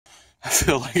I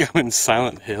feel like I'm in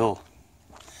Silent Hill.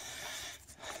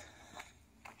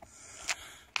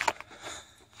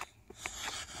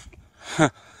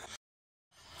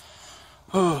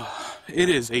 Oh, it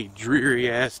is a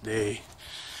dreary ass day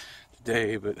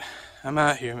today, but I'm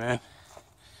out here, man.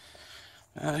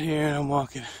 Out here and I'm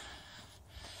walking.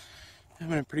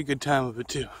 Having a pretty good time of it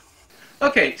too.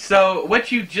 Okay, so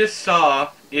what you just saw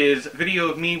is video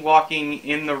of me walking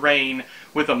in the rain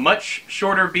with a much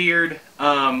shorter beard,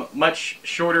 much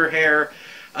shorter hair,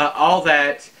 all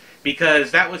that,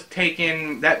 because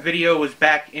that video was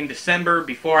back in December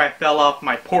before I fell off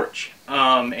my porch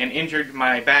and injured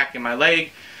my back and my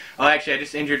leg. Well, actually, I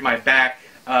just injured my back.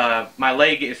 My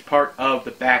leg is part of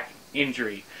the back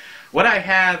injury. What I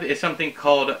have is something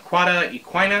called quada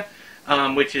equina,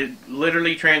 which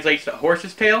literally translates to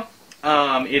horse's tail.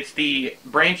 It's the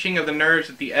branching of the nerves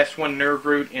at the S1 nerve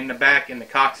root in the back and the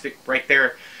coccyx right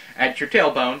there at your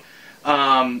tailbone.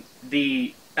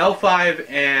 The L5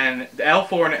 and the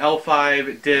L4 and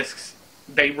L5 discs,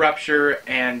 they rupture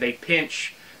and they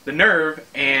pinch the nerve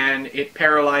and it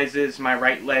paralyzes my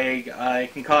right leg.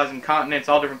 It can cause incontinence,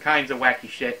 all different kinds of wacky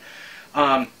shit.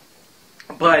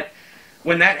 But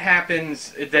when that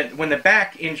happens, when the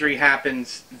back injury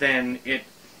happens, then it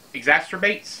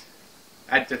exacerbates.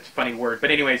 That's a funny word, but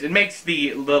anyways, it makes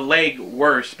the leg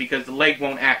worse because the leg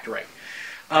won't act right.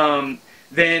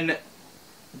 Then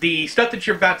the stuff that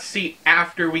you're about to see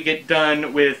after we get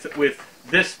done with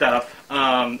this stuff,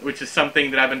 which is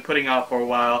something that I've been putting off for a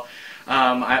while.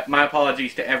 My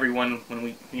apologies to everyone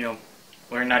when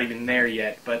we're not even there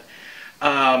yet, but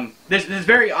this is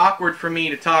very awkward for me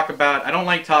to talk about. I don't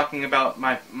like talking about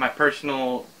my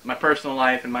personal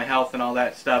life and my health and all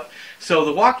that stuff. So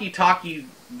the walkie-talkie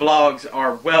vlogs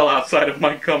are well outside of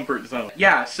my comfort zone.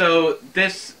 Yeah, so the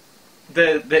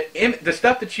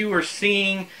stuff that you are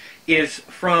seeing is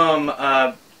from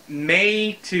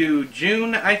May to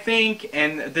June, I think,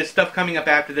 and this stuff coming up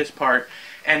after this part.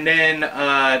 And then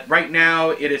right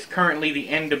now it is currently the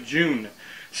end of June.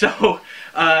 So,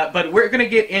 but we're going to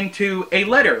get into a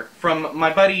letter from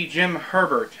my buddy Jim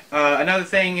Herbert. Another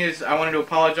thing is I wanted to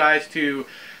apologize to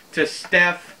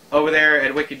Steph over there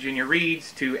at Wicked Junior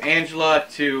Reads, to Angela,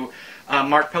 to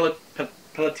Mark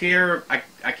Pelletier.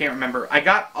 I can't remember. I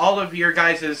got all of your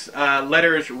guys'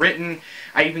 letters written.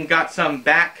 I even got some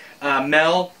back,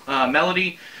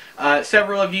 Melody.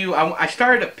 Several of you, I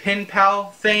started a pen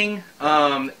pal thing,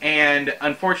 and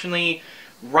unfortunately,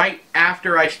 right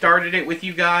after I started it with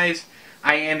you guys,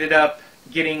 I ended up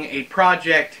getting a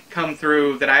project come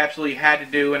through that I absolutely had to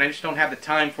do, and I just don't have the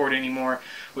time for it anymore.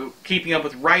 Keeping up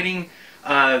with writing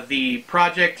the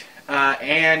project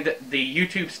and the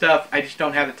YouTube stuff, I just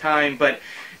don't have the time. But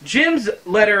Jim's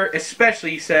letter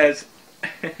especially says,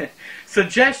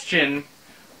 suggestion,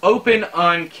 open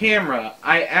on camera.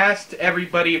 I asked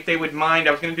everybody if they would mind.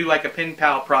 I was going to do like a pen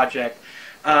pal project.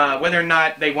 Whether or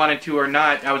not they wanted to or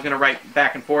not, I was going to write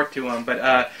back and forth to them.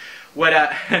 But what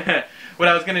what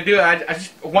I was going to do, I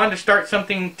just wanted to start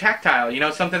something tactile.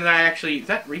 Something that I actually, is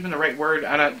that even the right word?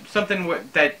 Something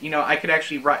that I could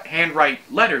actually handwrite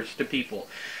letters to people.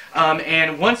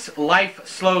 And once life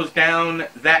slows down,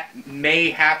 that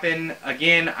may happen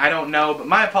again. I don't know. But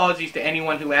my apologies to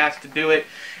anyone who asked to do it.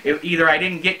 Either I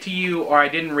didn't get to you or I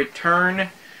didn't return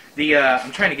the.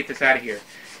 I'm trying to get this out of here.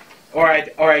 Or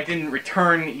I didn't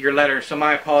return your letter, so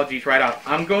my apologies right off.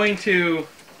 I'm going to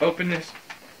open this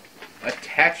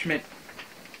attachment.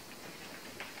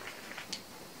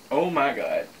 Oh my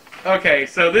god. Okay,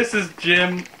 so this is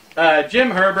Jim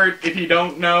Herbert, if you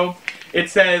don't know. It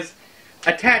says,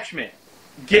 attachment,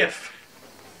 GIF.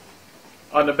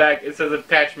 On the back, it says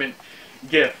attachment,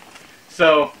 GIF.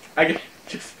 So, I can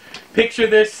just picture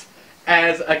this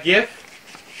as a GIF.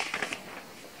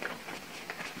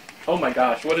 Oh my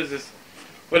gosh, what is this?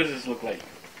 What does this look like?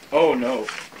 Oh no.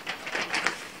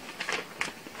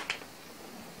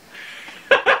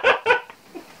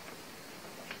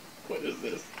 What is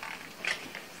this?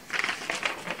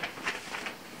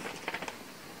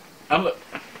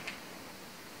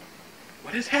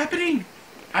 What is happening?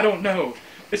 I don't know.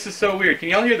 This is so weird. Can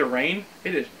y'all hear the rain?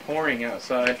 It is pouring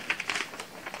outside.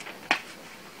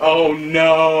 Oh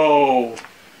no.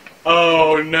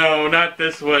 Oh no, not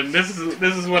this one. This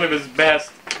is one of his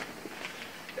best.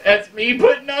 That's me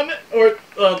putting on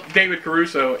David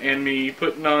Caruso and me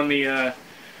putting on the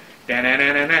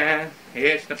da-na-na-na-na.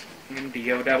 It's the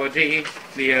D-O-double-G,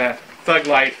 the Thug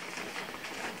Life.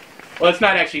 Well, it's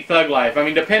not actually Thug Life. I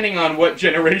mean, depending on what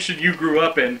generation you grew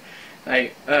up in,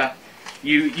 like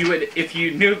you would, if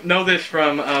you know this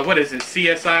from what is it,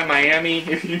 CSI Miami?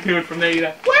 If you knew it from there,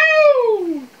 you'd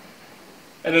woo!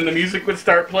 And then the music would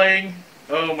start playing.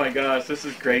 Oh my gosh, this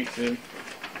is great, Jim.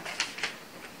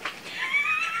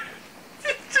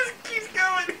 It just keeps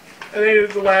going. I think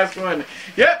it's the last one.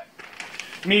 Yep.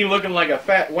 Me looking like a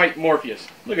fat white Morpheus.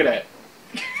 Look at that.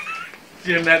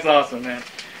 Jim, that's awesome, man.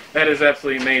 That is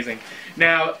absolutely amazing.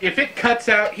 Now, if it cuts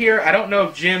out here, I don't know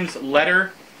if Jim's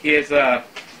letter is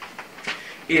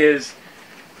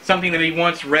something that he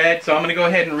once read, so I'm going to go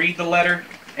ahead and read the letter,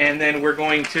 and then we're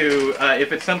going to,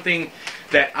 if it's something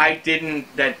that I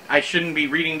shouldn't be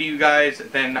reading to you guys,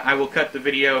 then I will cut the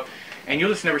video, and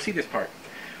you'll just never see this part.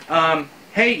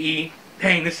 Hey E,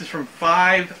 dang, this is from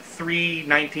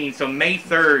 5/3/19, so May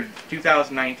 3rd,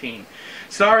 2019.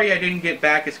 Sorry I didn't get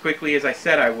back as quickly as I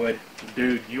said I would.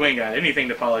 Dude, you ain't got anything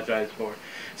to apologize for.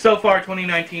 So far,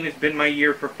 2019 has been my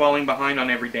year for falling behind on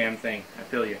every damn thing. I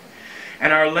feel you.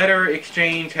 And our letter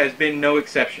exchange has been no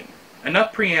exception.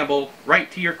 Enough preamble,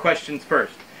 right to your questions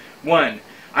first. 1.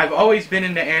 I've always been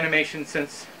into animation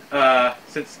since a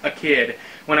kid,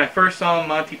 when I first saw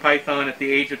Monty Python at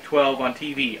the age of 12 on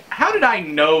TV. How did I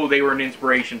know they were an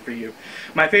inspiration for you?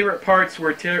 My favorite parts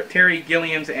were Terry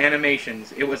Gilliam's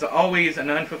animations. It was always an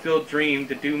unfulfilled dream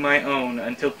to do my own,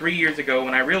 until 3 years ago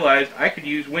when I realized I could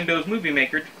use Windows Movie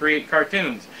Maker to create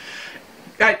cartoons.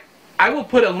 I will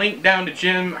put a link down to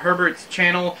Jim Herbert's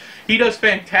channel. He does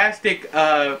fantastic,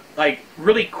 like,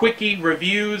 really quickie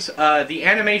reviews. The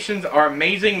animations are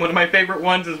amazing. One of my favorite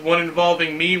ones is one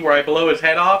involving me where I blow his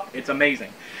head off. It's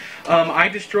amazing. I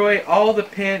destroy all the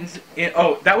pins in...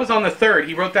 Oh, that was on the 3rd.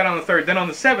 He wrote that on the 3rd. Then on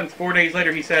the 7th, 4 days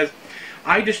later, he says,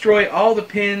 I destroy all the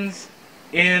pins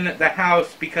in the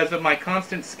house because of my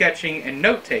constant sketching and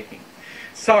note-taking.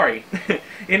 Sorry.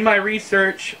 In my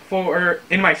search for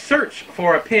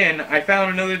a pin, I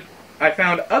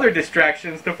found other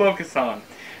distractions to focus on.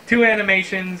 2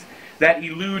 animations that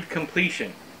elude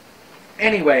completion.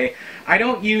 Anyway, I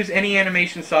don't use any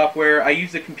animation software. I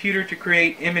use the computer to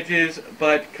create images,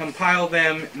 but compile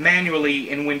them manually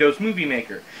in Windows Movie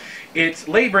Maker. It's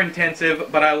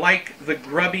labor-intensive, but I like the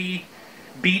grubby,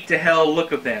 beat-to-hell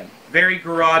look of them. Very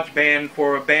garage band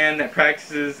for a band that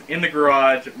practices in the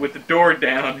garage with the door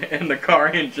down and the car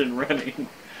engine running.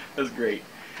 That's great.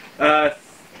 And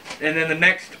then the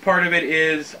next part of it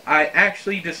is, I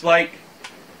actually dislike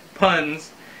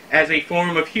puns as a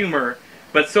form of humor,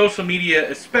 but social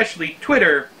media, especially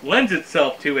Twitter, lends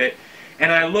itself to it, and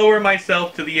I lower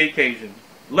myself to the occasion.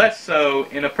 Less so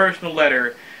in a personal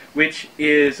letter, which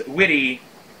is witty,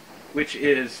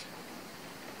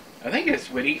 I think it's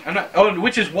witty.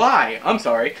 Which is why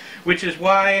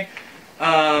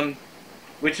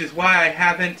I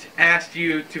haven't asked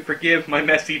you to forgive my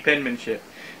messy penmanship.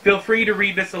 Feel free to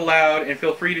read this aloud, and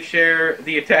feel free to share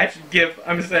the attached GIF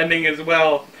I'm sending as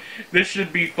well. This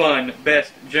should be fun.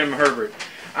 Best, Jim Herbert.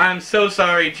 I'm so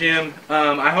sorry, Jim.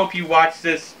 I hope you watch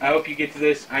this. I hope you get to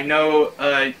this. I know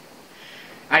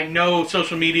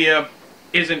social media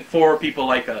isn't for people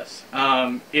like us.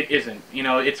 It isn't. You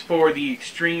know, it's for the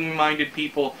extreme-minded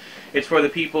people. It's for the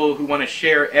people who want to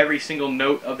share every single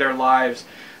note of their lives.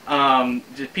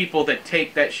 Just people that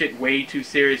take that shit way too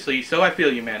seriously. So I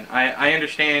feel you, man. I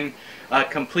understand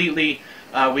completely.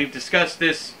 We've discussed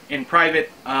this in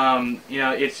private. You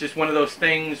know, it's just one of those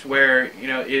things where, you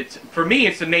know, for me,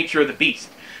 it's the nature of the beast.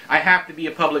 I have to be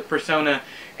a public persona,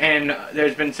 and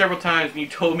there's been several times when you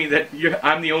told me that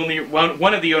I'm the only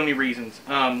one of the only reasons.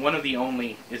 One of the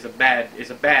only is a bad.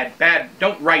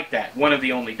 Don't write that. One of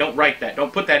the only. Don't write that.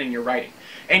 Don't put that in your writing.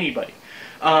 Anybody.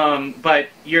 But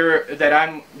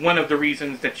I'm one of the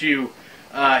reasons that you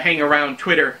hang around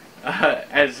Twitter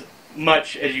as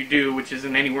much as you do, which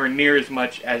isn't anywhere near as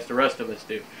much as the rest of us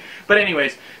do. But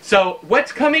anyways, so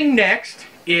what's coming next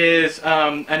is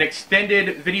an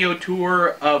extended video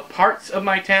tour of parts of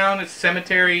my town, a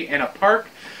cemetery and a park.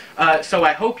 So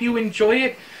I hope you enjoy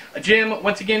it. Jim,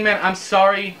 once again, man, I'm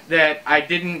sorry that I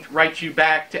didn't write you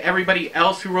back. To everybody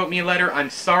else who wrote me a letter, I'm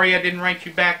sorry I didn't write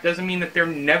you back. Doesn't mean that they're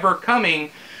never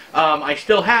coming. I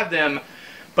still have them.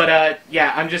 But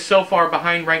yeah, I'm just so far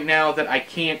behind right now that I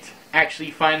can't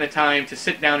actually find the time to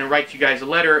sit down and write you guys a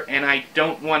letter, and I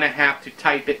don't want to have to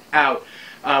type it out,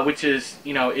 which is,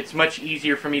 you know, it's much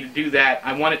easier for me to do that.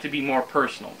 I want it to be more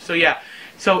personal. So yeah,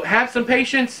 so have some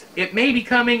patience. It may be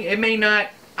coming, it may not.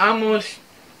 I'm going to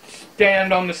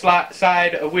stand on the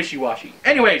side of wishy-washy.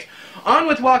 Anyways, on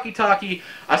with walkie-talkie.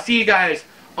 I'll see you guys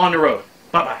on the road.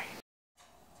 Bye-bye.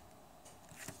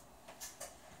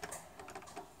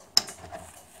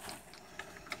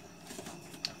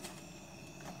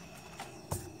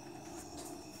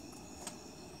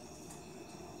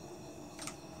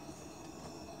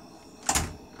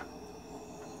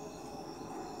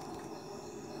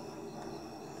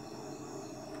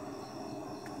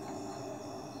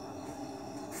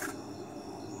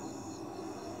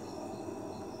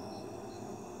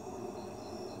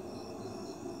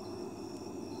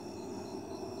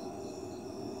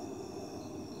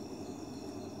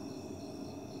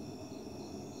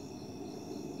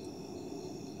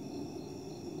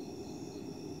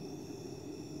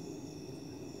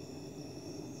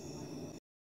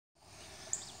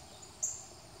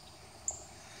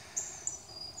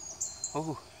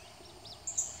 Oh,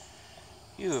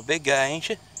 you a big guy, ain't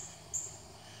you?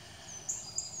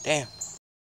 Damn.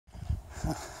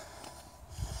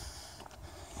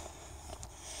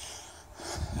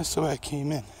 That's the way I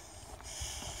came in.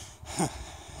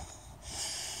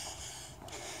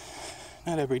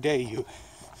 Not every day you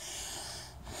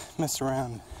mess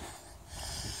around,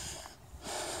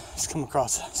 just come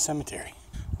across a cemetery.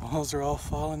 Walls are all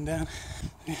falling down.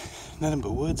 Nothing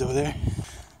but woods over there.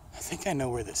 I think I know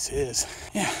where this is.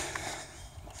 Yeah.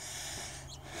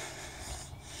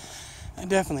 I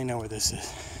definitely know where this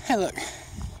is. Hey, look.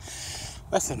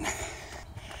 Listen.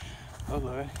 Oh,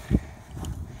 Lord.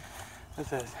 It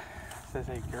says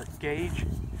a gauge.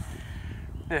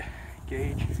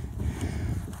 Gauge.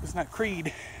 It's not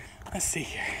Creed. Let's see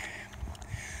here.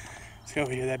 Let's go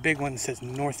over here. That big one says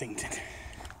Northington.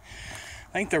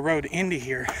 I think the road into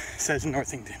here says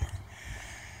Northington.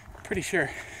 Pretty sure.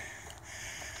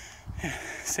 Yeah.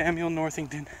 Samuel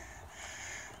Northington.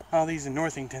 All these are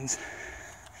Northingtons.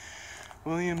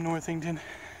 William Northington.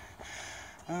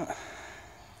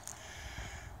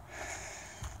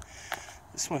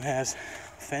 This one has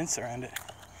a fence around it.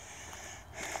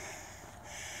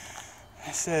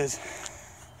 It says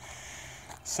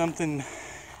something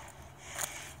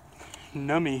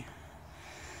nummy.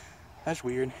 That's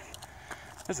weird.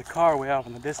 There's a car way off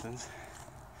in the distance.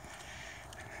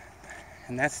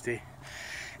 And that's the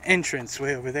entrance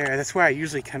way over there. That's where I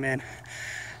usually come in.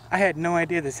 I had no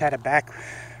idea this had a back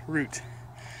route.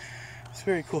 It's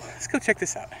very cool. Let's go check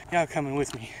this out. Y'all coming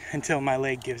with me until my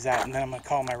leg gives out, and then I'm gonna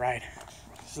call my ride.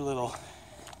 There's a little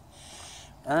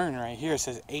urn right here. It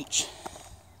says H.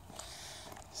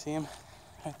 See him?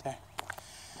 Right there.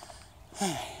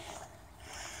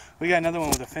 We got another one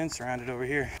with a fence around it over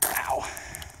here. Ow.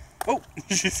 Oh,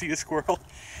 did you see a squirrel?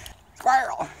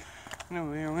 Squirrel! No,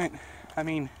 we went. I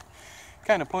mean,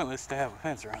 kind of pointless to have a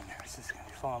fence around there. It's just gonna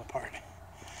be falling apart.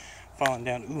 Falling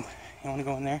down. Ooh, you wanna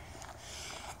go in there?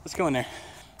 Let's go in there.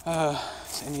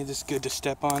 Is any of this good to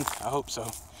step on? I hope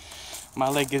so. My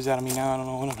leg gives out of me now. I don't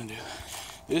know what I'm gonna do.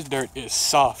 This dirt is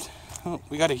soft. Oh,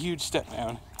 we got a huge step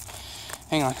down.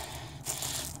 Hang on.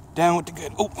 Down with the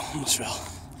good. Oh, almost fell.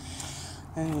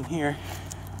 And in here.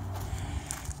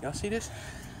 Y'all see this?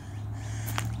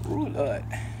 Ooh, Lord.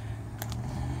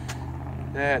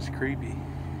 That's creepy.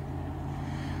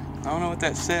 I don't know what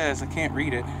that says. I can't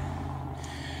read it.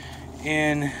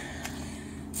 In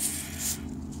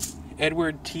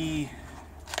Edward T.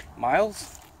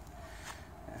 Miles?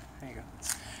 Yeah, there you go.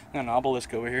 Got an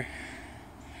obelisk over here.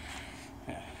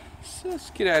 Yeah. So let's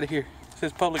get out of here. It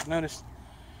says public notice.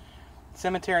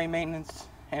 Cemetery maintenance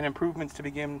and improvements to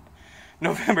begin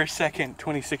November 2nd,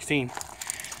 2016.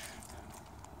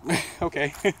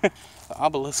 Okay. The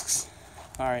obelisks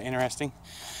are interesting.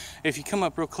 If you come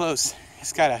up real close,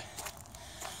 it's got a...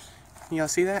 Y'all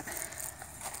see that?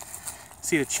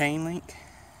 See the chain link?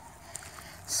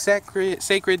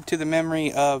 Sacred to the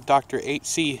memory of Dr.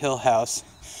 H.C. Hillhouse,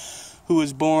 who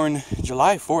was born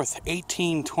July 4th,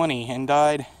 1820, and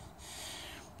died...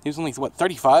 He was only, what,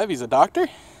 35? He's a doctor?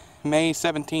 May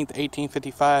 17th,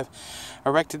 1855.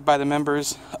 Erected by the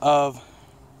members of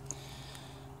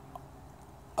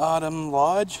Autumn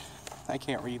Lodge. I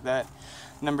can't read that.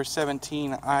 Number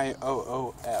 17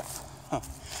 IOOF. Huh.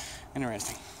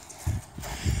 Interesting.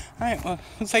 Alright, well,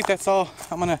 looks like that's all.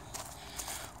 I'm gonna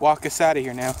walk us out of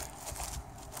here now.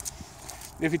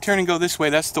 If you turn and go this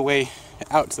way, that's the way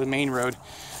out to the main road.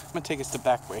 I'm gonna take us the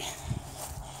back way.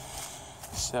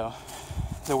 So,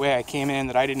 the way I came in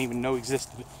that I didn't even know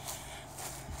existed.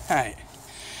 Alright.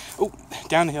 Oh,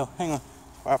 down the hill. Hang on.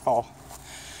 Before I fall.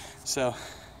 So,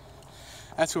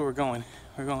 that's where we're going.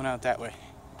 We're going out that way.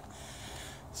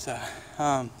 So,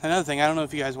 another thing, I don't know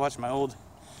if you guys watch my old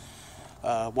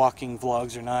walking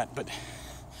vlogs or not, but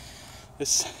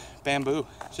this bamboo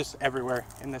is just everywhere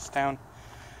in this town.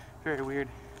 Very weird.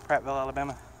 Prattville,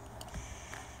 Alabama.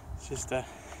 It's just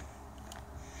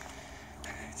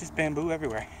bamboo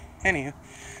everywhere. Anywho,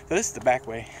 so this is the back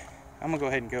way. I'm gonna go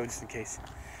ahead and go just in case.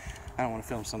 I don't want to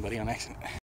film somebody on accident.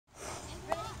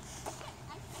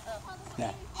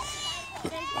 Nah.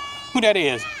 Who that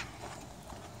is?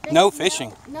 No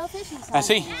fishing. No fishing. I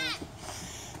see.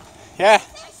 Yeah.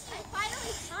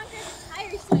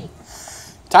 Tire swing.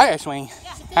 Tire swing.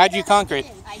 Yeah. How'd you conquer it?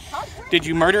 I conquered it. Did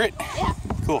you murder it? Yeah.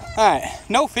 Cool. Alright.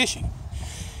 No fishing.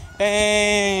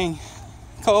 Dang.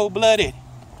 Cold-blooded.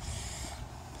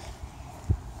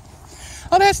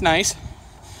 Oh, that's nice.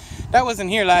 That wasn't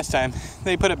here last time.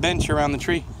 They put a bench around the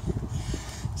tree.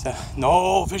 So,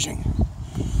 no fishing.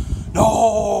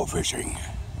 No fishing.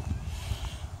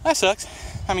 That sucks.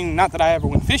 I mean, not that I ever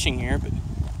went fishing here, but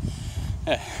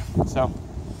yeah. So,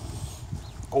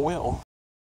 oil.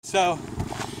 So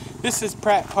this is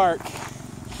Pratt Park.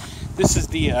 This is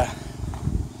the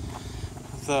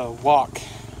walk,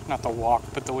 not the walk,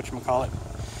 but the whatchamacallit.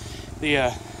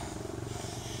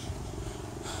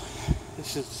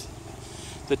 This is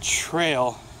the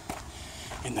trail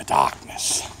in the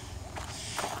darkness.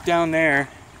 Down there,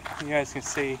 you guys can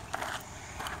see,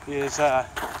 is I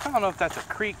don't know if that's a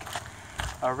creek,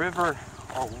 a river,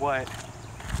 or what.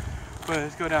 But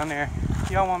let's go down there.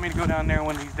 Y'all want me to go down there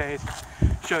one of these days?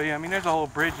 Show you. I mean, there's a whole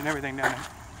bridge and everything down there.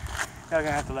 Y'all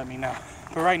gonna have to let me know.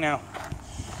 But right now,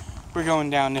 we're going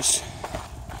down this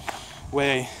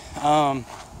way.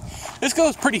 This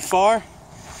goes pretty far.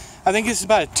 I think this is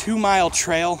about a 2-mile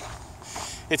trail.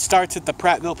 It starts at the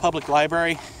Prattville Public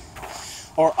Library,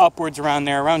 or upwards around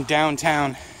there, around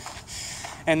downtown.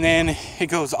 And then it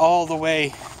goes all the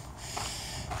way.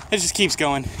 It just keeps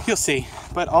going. You'll see.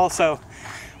 But also,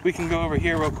 we can go over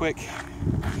here real quick,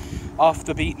 off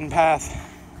the beaten path.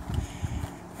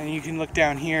 And you can look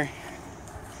down here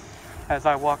as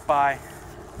I walk by.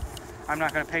 I'm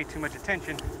not going to pay too much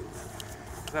attention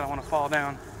because I don't want to fall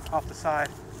down off the side.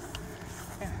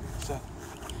 Yeah, so,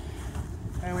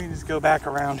 and we just go back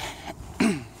around.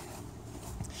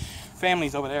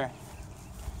 Family's over there.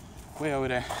 Way over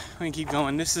there. We can keep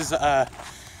going. This is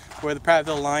where the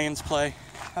Prattville Lions play.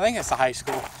 I think it's a high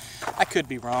school. I could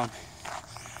be wrong.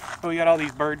 But we got all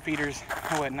these bird feeders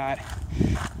and whatnot.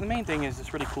 The main thing is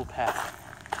this really cool path.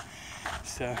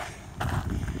 So,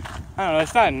 I don't know,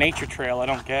 it's not a nature trail, I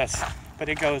don't guess. But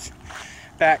it goes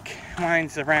back,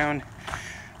 winds around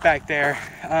back there.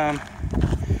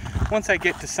 Once I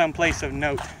get to some place of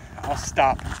note, I'll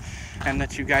stop and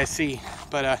let you guys see.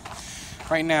 But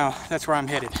right now, that's where I'm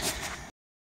headed.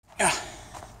 I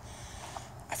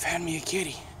found me a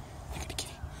kitty. Look at the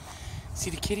kitty. See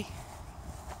the kitty?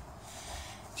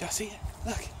 Did y'all see it?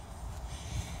 Look.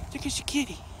 Look at your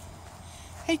kitty.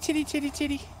 Hey, titty, titty,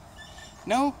 titty.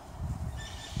 No?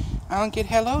 I don't get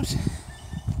hellos?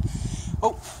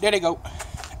 Oh, there they go.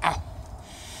 Ow.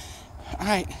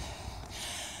 Alright.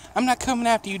 I'm not coming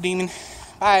after you, demon.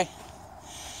 Bye.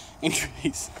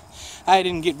 Anyways, I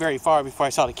didn't get very far before I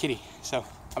saw the kitty. So,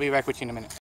 I'll be back with you in a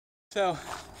minute. So,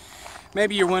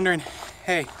 maybe you're wondering,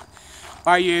 hey,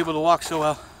 why are you able to walk so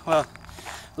well? Well,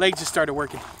 legs just started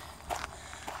working.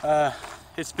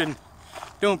 It's been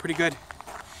doing pretty good.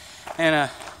 And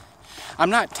I'm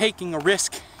not taking a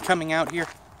risk coming out here.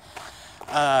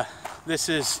 I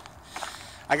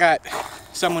got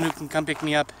someone who can come pick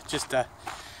me up just a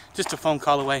phone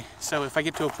call away. So if I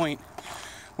get to a point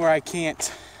where I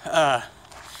can't, oh,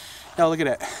 look at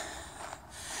that.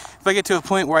 If I get to a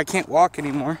point where I can't walk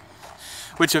anymore,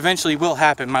 which eventually will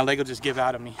happen, my leg will just give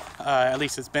out on me. At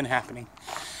least it's been happening.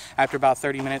 After about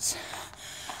 30 minutes,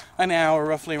 an hour,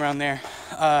 roughly around there,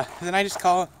 then I just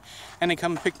call and they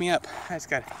come and pick me up. I just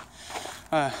got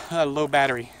a low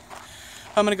battery.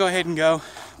 I'm gonna go ahead and go,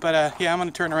 but yeah, I'm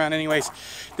gonna turn around anyways.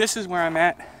 This is where I'm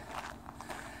at.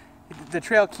 The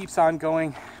trail keeps on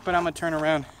going, but I'm gonna turn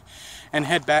around and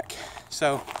head back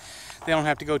so they don't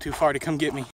have to go too far to come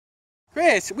get me.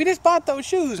 Chris, we just bought those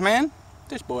shoes, man.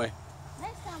 This boy.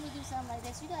 Next time we do something like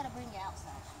this, you gotta bring it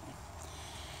outside.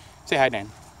 Say hi,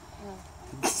 Dan.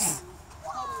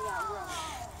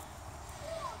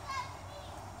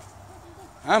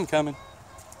 I'm coming.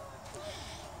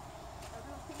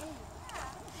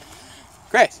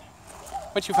 Chris,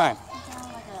 what you find? It's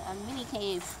like a mini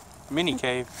cave. Mini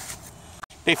cave.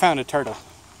 They found a turtle.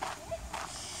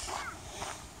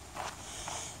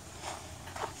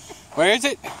 Where is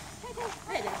it? I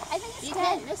think it's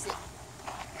dead. You miss it.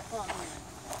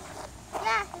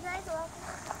 Yeah, his eyes are open.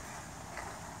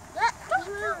 Don't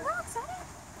throw rocks at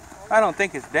it. I don't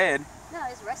think it's dead. No,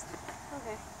 it's rested.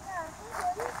 Okay.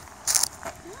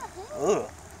 Ugh.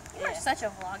 You are such a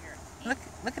vlogger.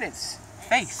 Look at its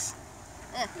face.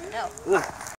 No. Ugh.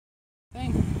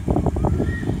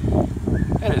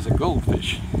 That is a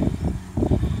goldfish.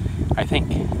 I think.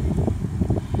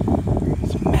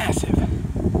 It's massive.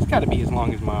 It's got to be as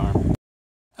long as my arm.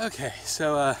 Okay,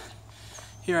 so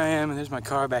here I am, and there's my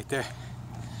car back there.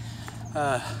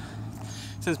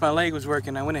 Since my leg was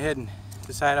working, I went ahead and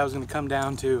decided I was going to come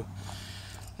down to,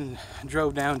 and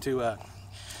drove down to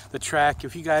the track.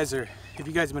 If you guys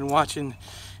have been watching,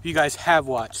 if you guys have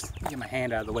watched, let me get my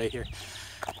hand out of the way here.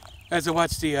 As I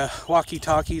watched the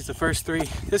walkie-talkies, the first 3,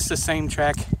 this is the same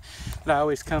track that I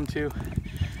always come to.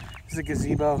 There's a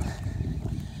gazebo.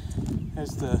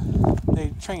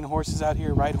 They train horses out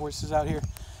here, ride horses out here.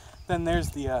 Then there's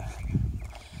the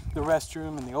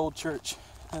restroom and the old church.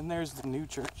 And there's the new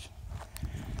church.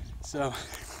 So,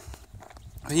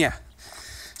 yeah.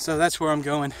 So that's where I'm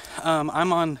going.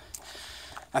 I'm on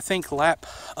I think lap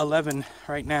 11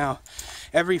 right now.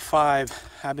 Every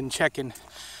 5, I've been checking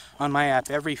on my app,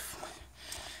 every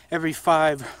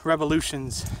 5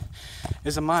 revolutions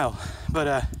is a mile.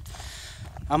 But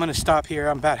I'm gonna stop here.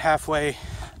 I'm about halfway,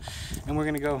 and we're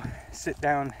gonna go sit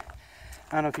down.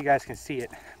 I don't know if you guys can see it,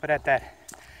 but at that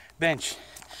bench.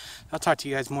 I'll talk to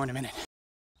you guys more in a minute.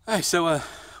 Alright, so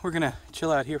we're gonna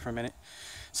chill out here for a minute.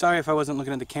 Sorry if I wasn't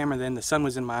looking at the camera then. The sun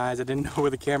was in my eyes. I didn't know where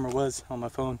the camera was on my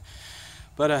phone.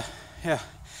 But yeah,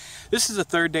 this is the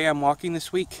 3rd day I'm walking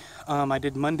this week. I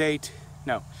did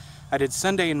I did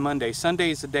Sunday and Monday.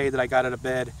 Sunday is the day that I got out of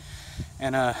bed,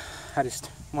 and I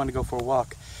just wanted to go for a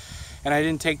walk. And I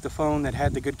didn't take the phone that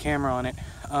had the good camera on it.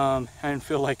 I didn't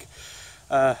feel like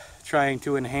trying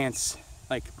to enhance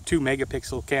like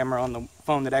 2-megapixel camera on the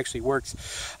phone that actually works.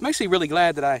 I'm actually really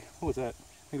glad that what was that?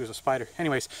 I think it was a spider.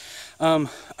 Anyways, I'm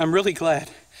really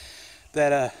glad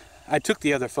that I took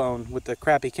the other phone with the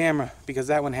crappy camera, because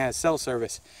that one has cell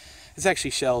service. It's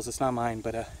actually Shell's, it's not mine,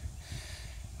 but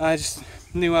I just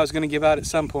knew I was going to give out at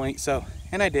some point, so,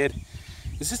 and I did.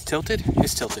 Is this tilted?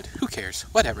 It's tilted. Who cares?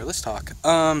 Whatever, let's talk.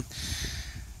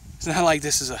 It's not like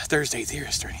this is a Thursday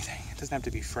Theorist or anything. It doesn't have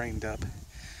to be framed up.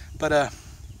 But,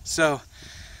 so,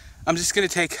 I'm just going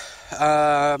to take,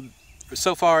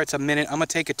 so far it's a minute. I'm going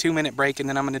to take a 2-minute break, and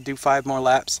then I'm going to do 5 more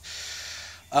laps.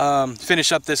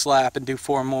 Finish up this lap and do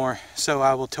 4 more. So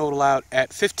I will total out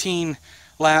at 15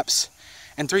 laps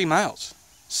and 3 miles.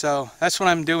 So that's what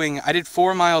I'm doing. I did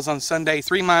 4 miles on Sunday,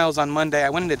 3 miles on Monday. I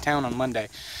went into town on Monday.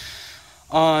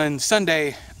 On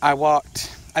Sunday, I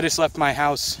walked. I just left my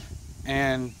house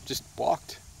and just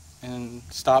walked and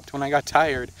stopped when I got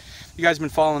tired. You guys have been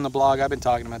following the blog. I've been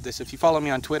talking about this. If you follow me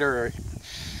on Twitter or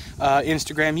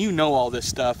Instagram, you know all this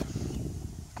stuff.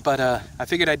 But I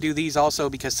figured I'd do these also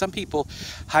because some people,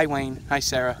 hi Wayne, hi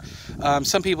Sarah,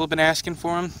 some people have been asking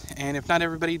for them, and if not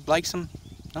everybody likes them,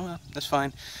 oh well, that's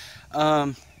fine.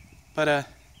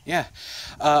 Yeah.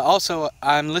 Also,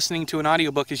 I'm listening to an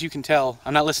audiobook, as you can tell.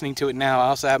 I'm not listening to it now. I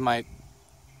also have my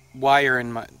wire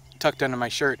tucked under my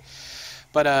shirt.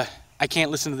 But I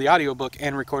can't listen to the audiobook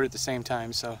and record at the same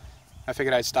time, so I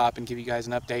figured I'd stop and give you guys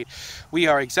an update. We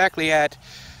are exactly at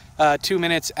 2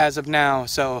 minutes as of now,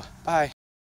 so bye.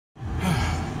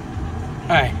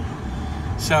 Alright,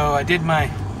 so I did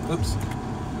my, oops,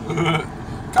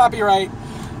 copyright.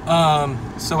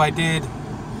 So I did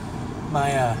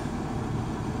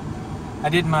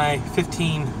my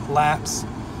 15 laps.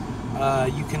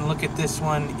 You can look at this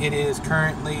one. It is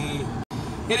currently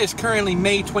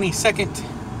May 22nd.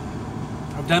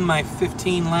 I've done my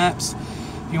 15 laps.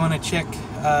 If you want to check,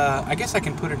 I guess I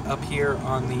can put it up here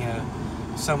on the,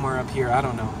 somewhere up here. I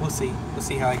don't know. We'll see. We'll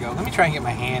see how I go. Let me try and get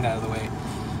my hand out of the way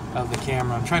of the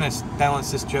camera. I'm trying to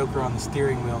balance this joker on the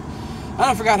steering wheel.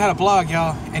 I forgot how to blog,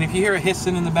 y'all. And if you hear a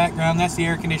hissing in the background, that's the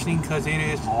air conditioning, because it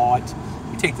is hot.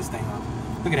 Let me take this thing off.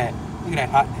 Look at that. Look at that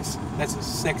hotness. That's a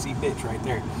sexy bitch right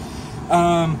there.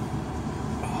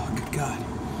 Oh, good God.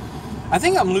 I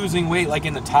think I'm losing weight like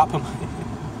in the top of my...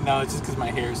 No, it's just because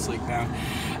my hair is slicked down.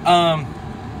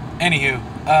 Anywho,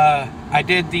 I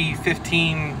did the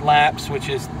 15 laps, which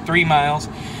is 3 miles.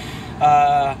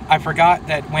 I forgot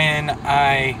that when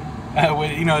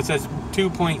you know, it says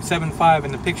 2.75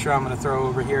 in the picture I'm going to throw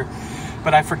over here.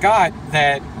 But I forgot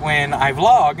that when I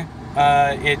vlog,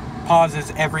 it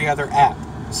pauses every other app.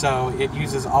 So it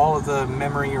uses all of the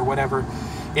memory or whatever.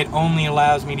 It only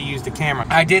allows me to use the camera.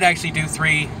 I did actually do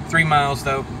 3 miles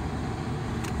though.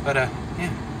 But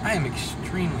yeah, I am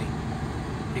extremely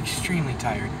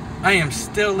tired. I am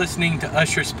still listening to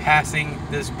Usher's Passing.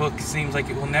 This book seems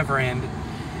like it will never end.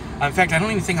 In fact, I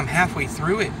don't even think I'm halfway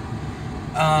through it.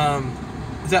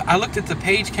 I looked at the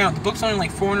page count. The book's only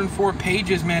like 404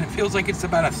 pages, man. It feels like it's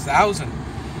about 1,000.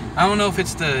 I don't know if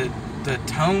it's the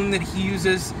tone that he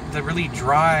uses, the really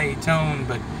dry tone,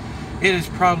 but it is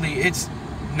probably, it's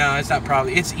not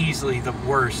probably, it's easily the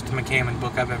worst McCammon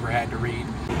book I've ever had to read.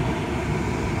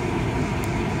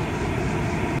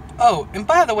 Oh, and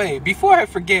by the way, before I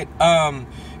forget,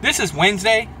 this is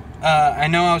Wednesday. I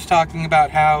know I was talking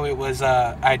about how it was,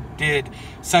 I did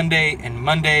Sunday and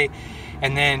Monday,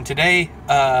 and then today,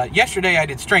 yesterday I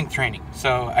did strength training,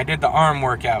 so I did the arm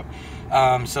workout,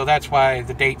 so that's why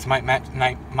the dates might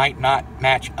not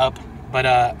match up,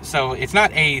 but, so it's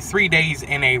not a 3 days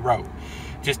in a row,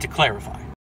 just to clarify.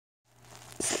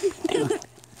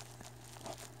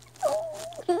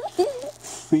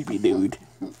 Sleepy dude.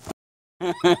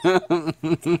 No,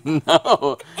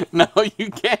 no,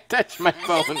 you can't touch my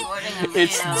phone.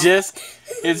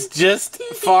 It's just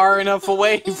far enough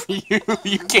away for you.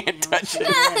 You can't touch it.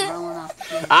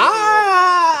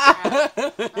 Ah!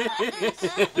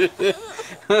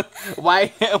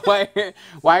 Why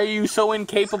are you so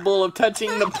incapable of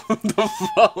touching the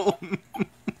phone?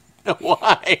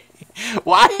 Why?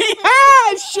 Why?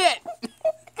 Ah, shit!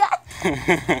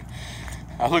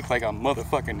 I look like a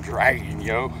motherfucking dragon,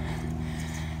 yo.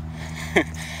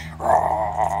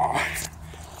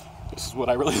 This is what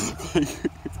I really look like.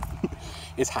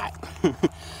 It's hot.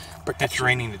 But it's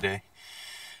raining today.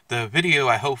 The video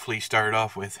I hopefully started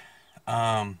off with,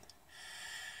 I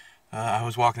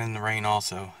was walking in the rain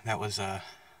also. That was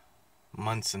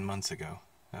months and months ago.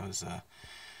 That was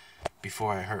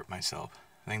before I hurt myself.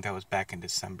 I think that was back in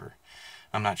December.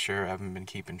 I'm not sure. I haven't been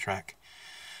keeping track.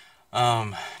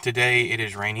 Today it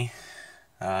is rainy.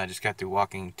 I just got through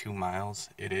walking 2 miles.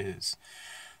 It is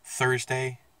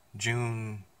Thursday,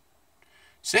 June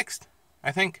 6th,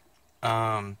 I think.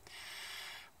 Yeah,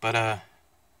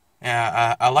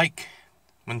 I like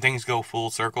when things go full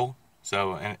circle.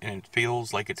 So, and it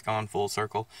feels like it's gone full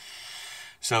circle.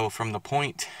 So from the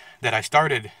point that I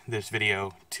started this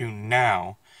video to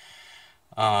now,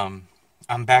 I'm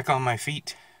back on my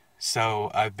feet. So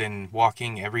I've been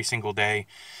walking every single day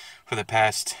for the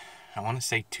past, I want to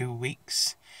say 2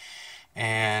 weeks.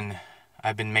 And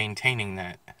I've been maintaining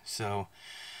that. So,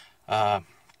 the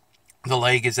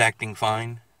leg is acting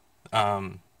fine.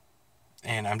 And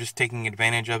I'm just taking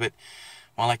advantage of it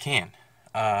while I can.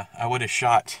 I would have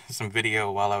shot some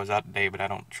video while I was out today, but I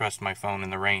don't trust my phone in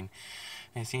the rain.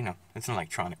 It's, you know, it's an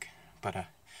electronic. But,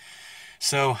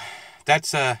 so,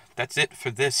 that's it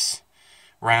for this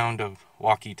round of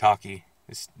walkie-talkie.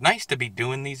 It's nice to be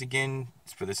doing these again,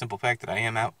 for the simple fact that I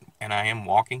am out and I am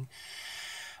walking.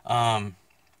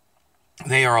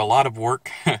 They are a lot of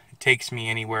work. It takes me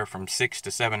anywhere from 6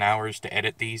 to 7 hours to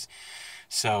edit these.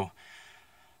 So,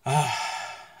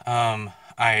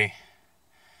 I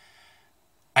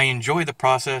enjoy the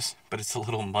process, but it's a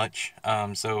little much.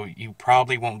 So you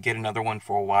probably won't get another one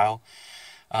for a while.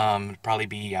 It'll probably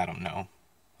be, I don't know,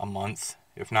 a month,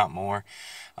 if not more.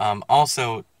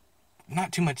 Also,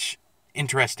 not too much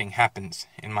interesting happens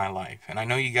in my life. And I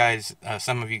know you guys,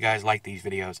 some of you guys like these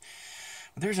videos,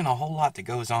 but there isn't a whole lot that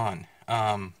goes on.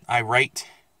 I write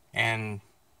and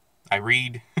I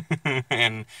read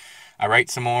and I write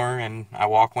some more and I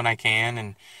walk when I can,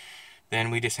 and then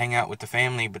we just hang out with the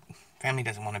family, but family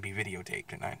doesn't want to be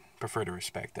videotaped, and I prefer to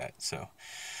respect that. So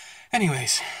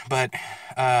anyways, but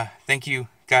thank you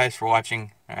guys for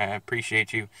watching. I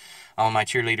appreciate you, all my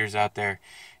cheerleaders out there.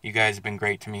 You guys have been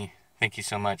great to me. Thank you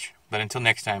so much. But until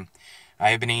next time,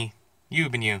 I have been E, you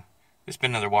have been you. This has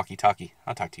been another walkie-talkie.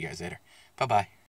 I'll talk to you guys later. Bye-bye.